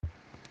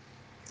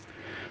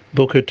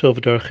Boker Tov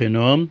Darchei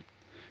Noam.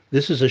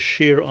 This is a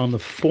shir on the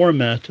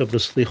format of the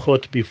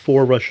Slichot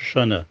before Rosh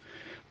Hashanah.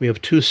 We have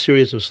two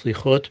series of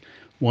Slichot,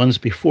 one's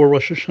before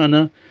Rosh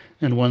Hashanah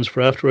and one's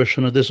for after Rosh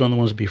Hashanah. This is on the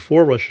ones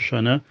before Rosh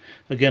Hashanah.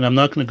 Again, I'm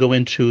not going to go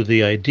into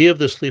the idea of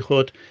the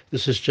Slichot.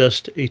 This is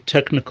just a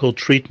technical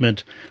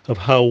treatment of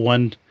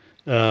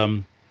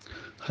um,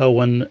 how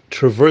one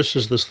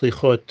traverses the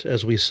Slichot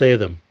as we say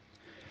them.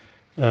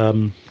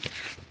 Um,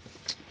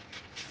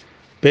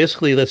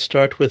 Basically, let's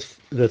start with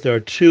that there are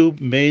two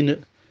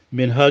main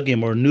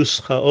minhagim or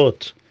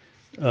nuschaot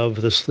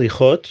of the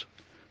slichot,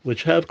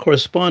 which have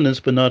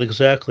correspondence but not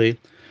exactly.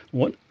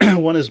 One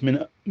is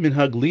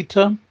minhag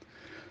lita,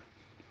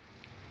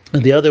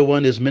 and the other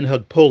one is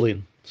minhag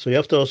polin. So you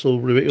have to also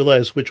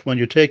realize which one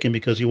you're taking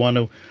because you want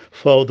to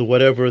follow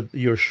whatever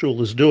your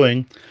shul is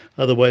doing.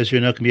 Otherwise, you're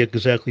not going to be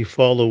exactly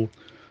follow.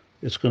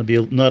 It's going to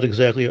be not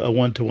exactly a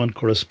one-to-one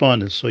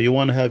correspondence. So you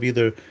want to have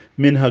either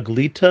minhag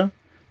lita,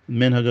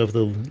 minhag of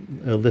the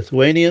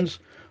Lithuanians,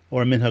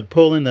 or minhag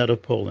Poland, that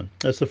of Poland.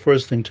 That's the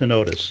first thing to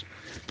notice.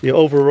 The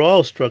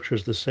overall structure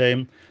is the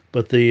same,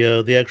 but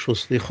the actual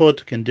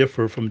slichot can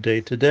differ from day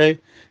to day,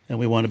 and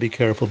we want to be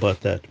careful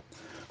about that.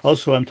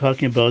 Also, I'm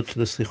talking about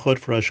the slichot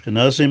for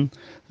Ashkenazim,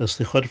 the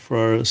slichot for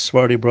our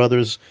Sephardi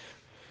brothers.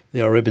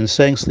 They already been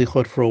saying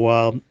slichot for a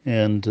while,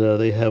 and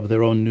they have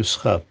their own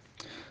nuscha.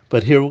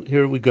 But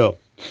here we go.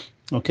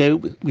 Okay,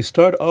 we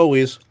start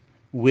always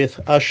with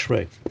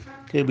Ashrei.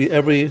 Okay,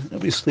 every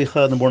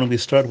slicha in the morning we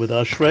start with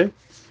Ashrei.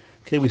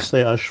 Okay, we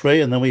say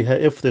Ashrei, and then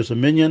if there's a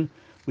minyan,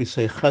 we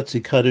say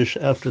Chatzi Kaddish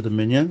after the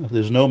minyan. If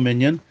there's no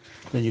minyan,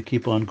 then you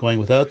keep on going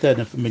without that.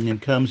 And if the minyan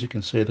comes, you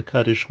can say the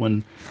Kaddish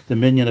when the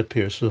minyan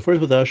appears. So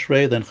first with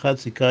Ashrei, then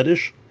Chatzi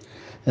Kaddish,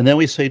 and then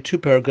we say two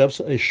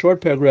paragraphs. A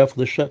short paragraph,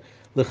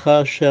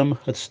 Lecha Shem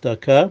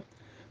Hatzdaka,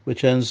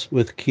 which ends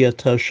with Ki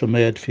Ata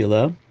Shomei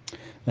Tfilah,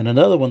 and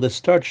another one that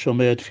starts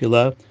Shomei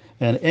Tfilah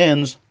and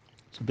ends.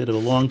 It's a bit of a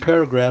long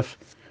paragraph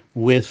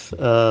with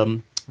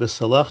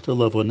V'salachta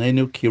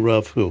lavonenu ki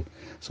ravu.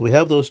 So we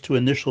have those two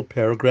initial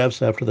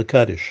paragraphs after the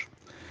Kaddish.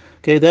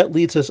 Okay, that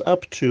leads us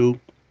up to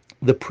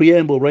the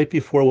preamble right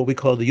before what we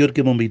call the Yud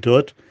Gimel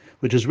Midot,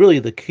 which is really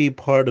the key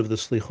part of the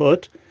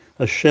Slichot.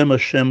 Hashem,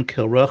 Hashem,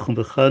 Kel Rachum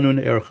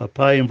V'chanun, Er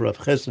Chapayim, V'rav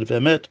Chesed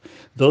V'emet.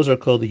 Those are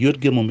called the Yud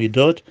Gimel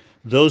Midot.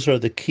 Those are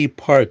the key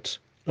parts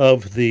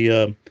of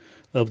the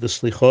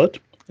Slichot,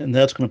 and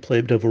that's going to play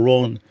a bit of a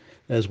role,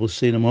 as we'll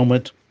see in a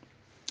moment.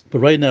 But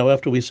right now,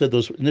 after we said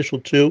those initial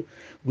two,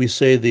 we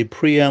say the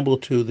preamble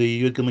to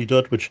the Yud Gimel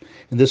Midot, which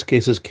in this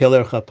case is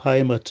Keler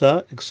Chapayim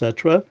Ata,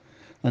 etc.,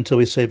 until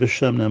we say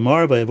V'Shem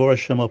Nemar, V'Yavor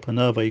Hashem al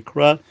Panav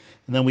V'Yikra,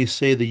 and then we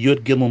say the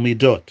Yud Gimel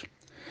Midot.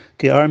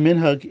 Okay, our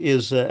minhag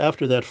is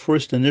after that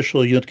first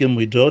initial Yud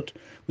Gimel Midot,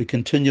 we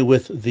continue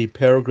with the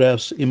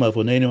paragraphs Im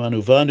Avonenu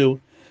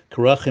Anuvanu,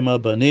 Karachim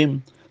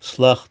Abanim,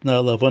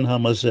 Slachna Lavon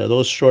Hamazeh.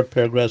 Those short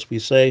paragraphs we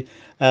say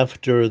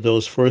after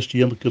those first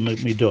Yud Gimel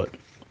Midot.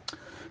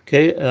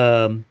 Okay,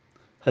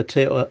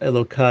 Hatei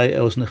Elokai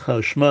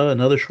Oznecha Shma,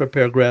 another short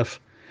paragraph,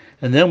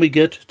 and then we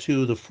get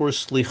to the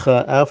first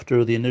slicha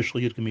after the initial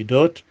Yud Gimel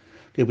Midot.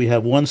 Okay, we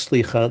have one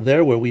slicha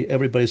there where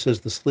everybody says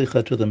the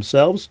slicha to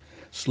themselves,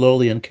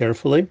 slowly and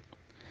carefully,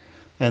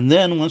 and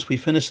then once we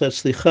finish that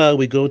slicha,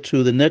 we go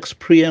to the next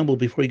preamble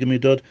before Yud Gimel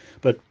Midot.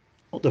 But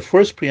the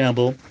first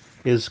preamble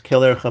is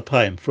Keler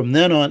Chapayim. From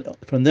then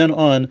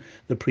on,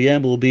 the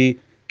preamble will be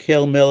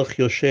Kel Melech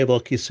Yoshev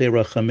al Kisei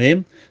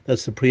Rachamim.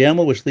 That's the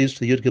preamble, which leads to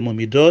the Yud Gimel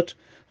Midot.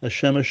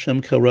 Hashem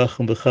Hashem Kel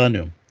Rachum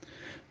V'chanu.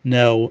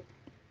 Now,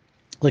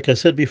 like I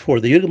said before,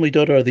 the Yud Gimel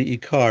Midot are the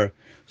Ikar.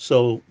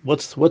 So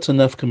what's a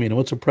nafkamina?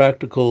 What's a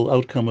practical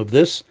outcome of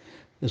this?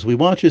 Is we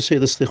want you to say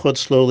the slichot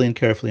slowly and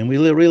carefully, and we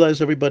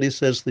realize everybody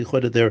says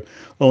slichot at their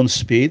own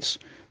speeds.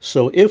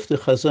 So if the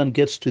chazan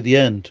gets to the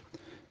end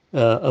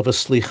of a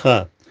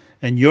slicha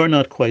and you're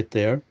not quite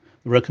there,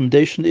 the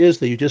recommendation is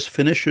that you just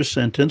finish your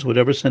sentence,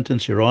 whatever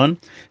sentence you're on,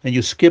 and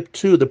you skip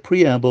to the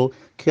preamble,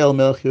 Kel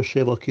Melech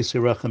Yoshev al Kisei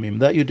Rachamim.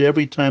 That you do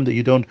every time that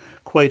you don't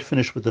quite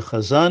finish with the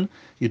chazan.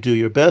 You do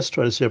your best,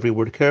 try to say every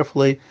word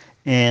carefully,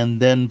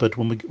 and then, but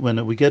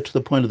when we get to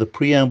the point of the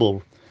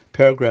preamble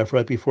paragraph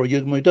right before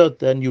Yud Gimel Midot,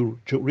 then you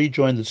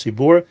rejoin the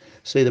tzibur,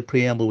 say the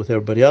preamble with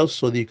everybody else,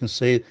 so that you can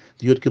say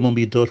the Yud Gimel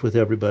Midot with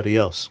everybody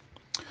else.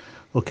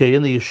 Okay,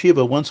 in the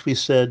yeshiva, once we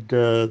said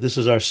this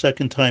is our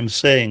second time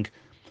saying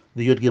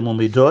the Yud Gimel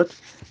Midot.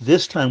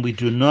 This time we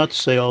do not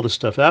say all the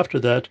stuff after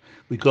that.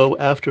 We go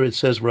after it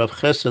says Rav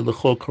Chesed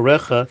L'chol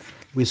Korecha.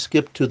 We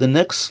skip to the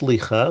next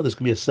slicha. There's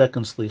going to be a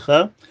second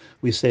slicha.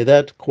 We say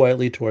that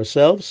quietly to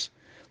ourselves.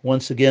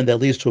 Once again, that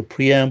leads to a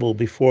preamble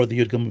before the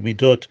Yud Gimel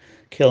Midot,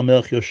 Kel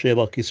Melech Yoshev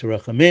al Kisei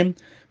Rachamim,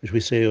 which we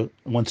say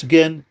once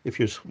again. If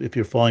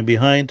you're falling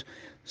behind,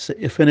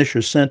 finish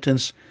your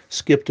sentence.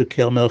 Skip to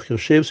Kel Melech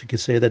Yoshev, so you can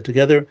say that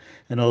together,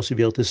 and also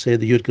be able to say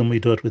the Yud Gimel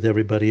Midot with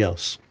everybody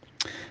else.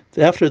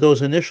 After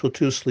those initial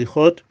two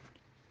slichot,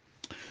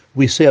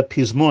 we say a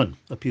pizmon.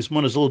 A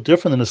pizmon is a little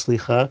different than a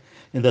slicha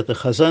in that the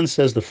chazan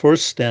says the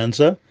first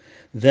stanza,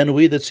 then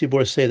we, the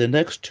tzibor, say the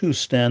next two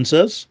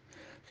stanzas,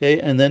 okay,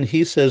 and then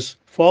he says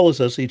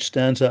follows us each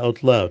stanza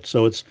out loud.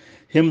 So it's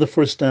him the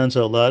first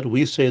stanza out loud,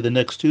 we say the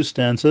next two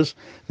stanzas,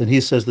 then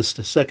he says the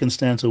second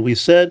stanza we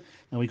said,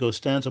 and we go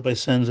stanza by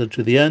stanza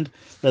to the end.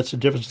 That's the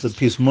difference of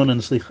the Pismon and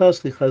Slicha.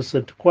 Slicha is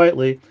said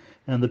quietly,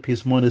 and the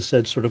Pismon is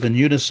said sort of in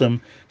unison,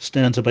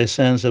 stanza by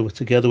stanza,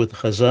 together with the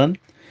Chazan.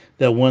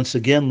 That once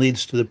again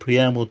leads to the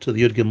preamble to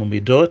the Yud Gimel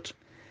Midot,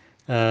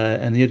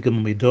 and the Yud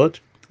Gimel Midot.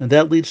 And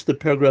that leads to the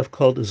paragraph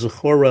called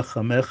Zechor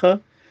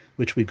Rachamecha,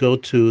 which we go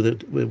to,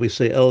 we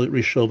say El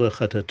Rishol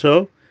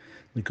Chatato.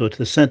 We go to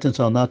the sentence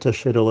Al Nata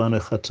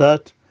Shedolanu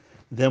Chatat.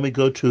 Then we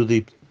go to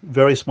the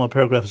very small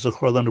paragraph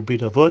Zechor Lanu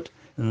Brit Avot,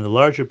 and the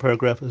larger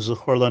paragraph is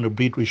Zechor Lanu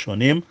Brit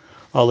Rishonim.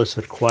 All are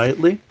said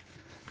quietly,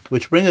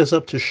 which brings us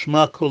up to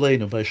Shema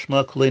Kolenu. By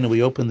Shema Kolenu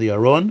we open the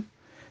Aron,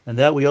 and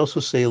that we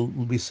also say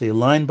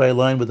line by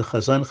line with the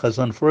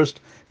Chazan first,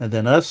 and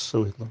then us.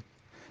 So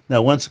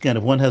now, once again,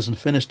 if one hasn't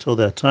finished till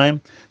that time,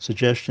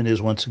 suggestion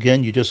is, once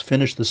again, you just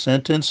finish the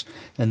sentence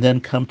and then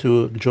come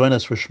to join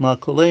us for Shema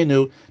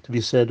Kolenu to be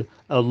said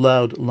out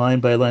loud, line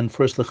by line,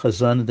 first the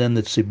Chazan, then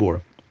the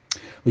Tzibur.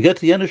 We get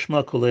to the end of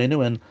Shema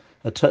Kolenu and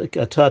Ata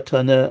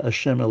Taneh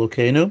Hashem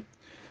Elokeinu.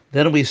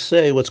 Then we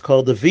say what's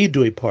called the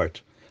Vidui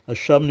part.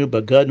 Hashamnu,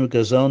 Bagadnu,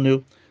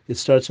 Gazalnu. It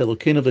starts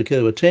Elokeinu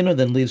v'Kevatenu,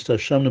 then leads to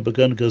Hashamnu,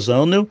 Bagadnu,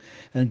 Gazalnu,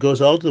 and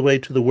goes all the way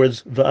to the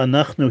words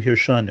Va'anachnu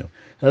Hirshanu.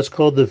 That's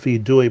called the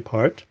Vidui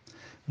part.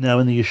 Now,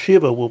 in the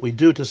yeshiva, what we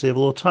do to save a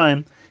little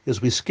time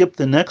is we skip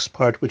the next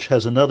part, which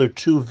has another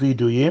two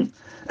viduyim.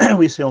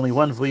 We say only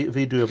one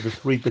viduy of the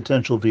three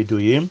potential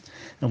viduyim,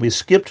 and we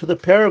skip to the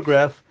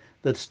paragraph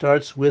that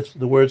starts with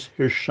the words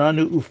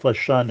Hirshanu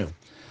Ufashanu.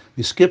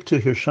 We skip to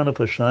Hirshanu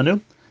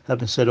Ufashanu,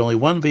 having said only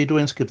one viduy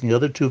and skipping the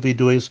other two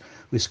viduyis.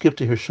 We skip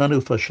to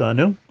Hirshanu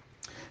Ufashanu,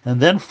 and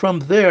then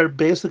from there,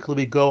 basically,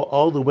 we go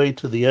all the way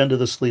to the end of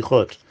the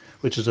Slichot,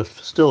 which is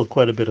still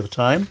quite a bit of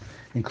time,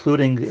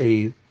 including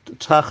a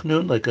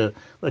Tachnun, like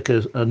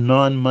a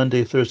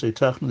non-Monday, Thursday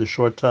Tachnun, the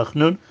short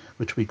Tachnun,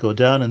 which we go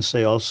down and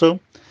say also.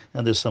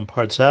 And there's some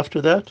parts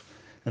after that.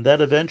 And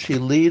that eventually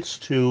leads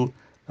to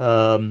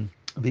the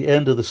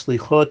end of the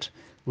Slichot,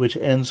 which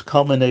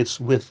culminates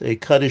with a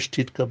Kaddish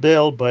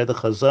Titkabel by the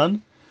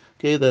Chazan.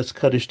 Okay, that's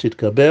Kaddish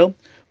Titkabel.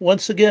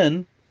 Once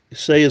again,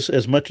 say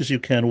as much as you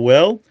can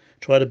well.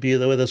 Try to be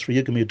with us for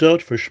Yud Gimel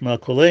Midot, for Shema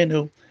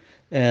Kolenu,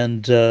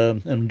 and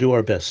do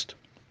our best.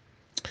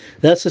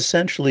 That's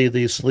essentially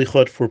the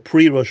Slichot for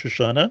pre-Rosh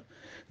Hashanah.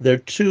 There are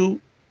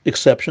two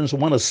exceptions,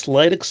 one a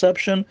slight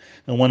exception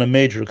and one a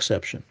major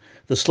exception.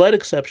 The slight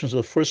exceptions are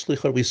the first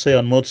Slichot we say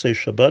on Motzei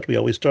Shabbat. We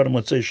always start on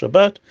Motzei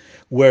Shabbat,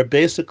 where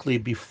basically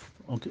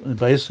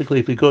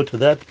if we go to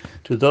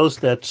those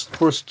that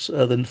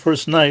the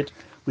first night,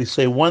 we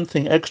say one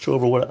thing extra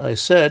over what I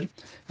said,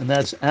 and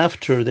that's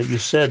after that you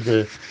said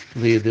the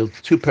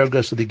two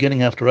paragraphs at the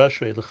beginning after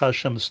Ashrei, the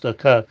Hashem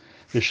Staka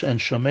and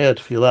Shomei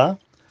Tfilah.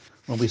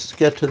 When we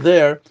get to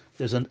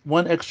there's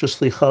one extra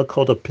slicha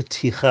called a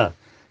peticha,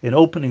 an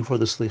opening for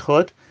the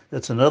slichot.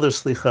 That's another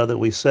slicha that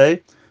we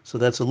say, so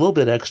that's a little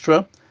bit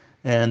extra.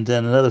 And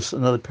then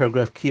another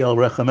paragraph, ki al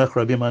rechamech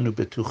rabim anu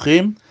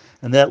betuchim,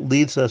 and that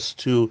leads us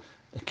to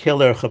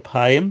keler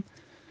chapayim,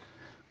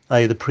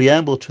 the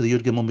preamble to the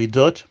Yud Gimel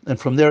Midot, and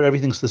from there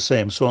everything's the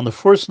same. So on the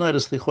first night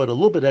of slichot, a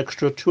little bit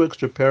extra, two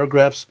extra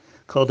paragraphs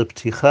called a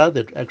peticha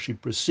that actually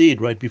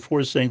precede right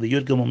before saying the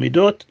Yud Gimel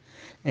Midot.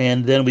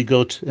 And then we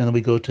go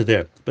to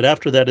there. But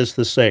after that is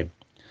the same.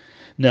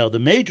 Now, the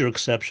major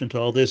exception to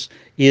all this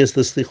is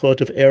the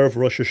Slichot of Erev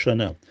Rosh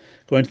Hashanah.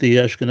 According to the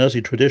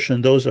Ashkenazi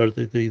tradition, those are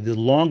the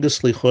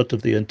longest Slichot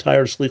of the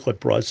entire Slichot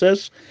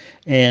process.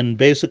 And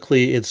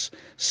basically, it's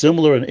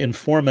similar in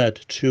format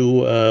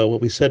to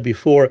what we said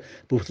before.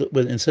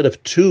 But instead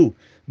of two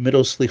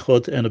middle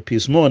Slichot and a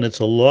Pismon, it's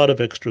a lot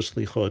of extra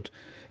Slichot.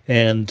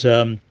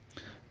 And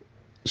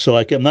so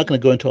I'm not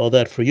going to go into all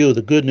that for you.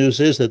 The good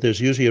news is that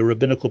there's usually a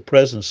rabbinical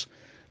presence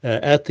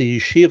at the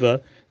yeshiva.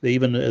 They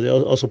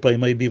also probably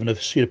might even have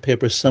a sheet of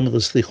paper. Some of the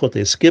slichot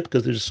they skip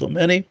because there's so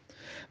many.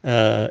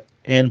 But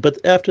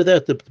after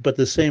that,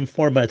 the same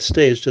format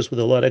stays, just with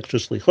a lot extra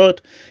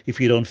slichot.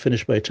 If you don't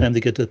finish by the time they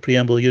get to the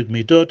preamble Yud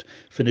Midot,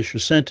 finish your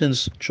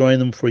sentence, join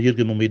them for Yud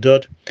Gimel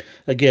Midot.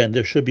 Again,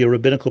 there should be a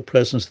rabbinical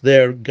presence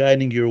there,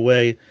 guiding your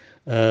way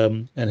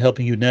and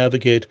helping you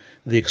navigate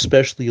the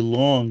especially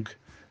long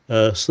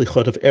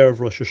Slichot of Erev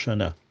Rosh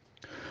Hashanah.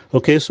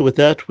 Okay, so with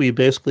that, we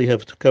basically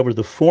have covered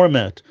the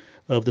format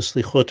of the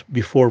Slichot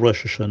before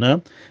Rosh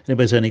Hashanah.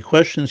 Anybody has any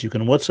questions, you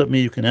can WhatsApp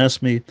me, you can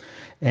ask me,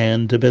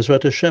 and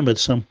Bezrat Hashem, at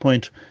some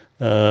point,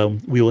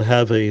 we will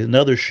have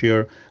another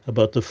share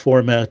about the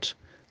format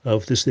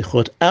of the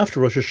Slichot after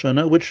Rosh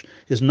Hashanah, which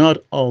is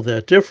not all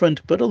that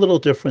different, but a little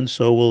different,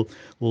 so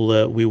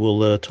we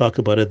will talk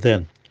about it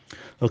then.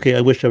 Okay,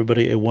 I wish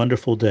everybody a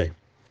wonderful day.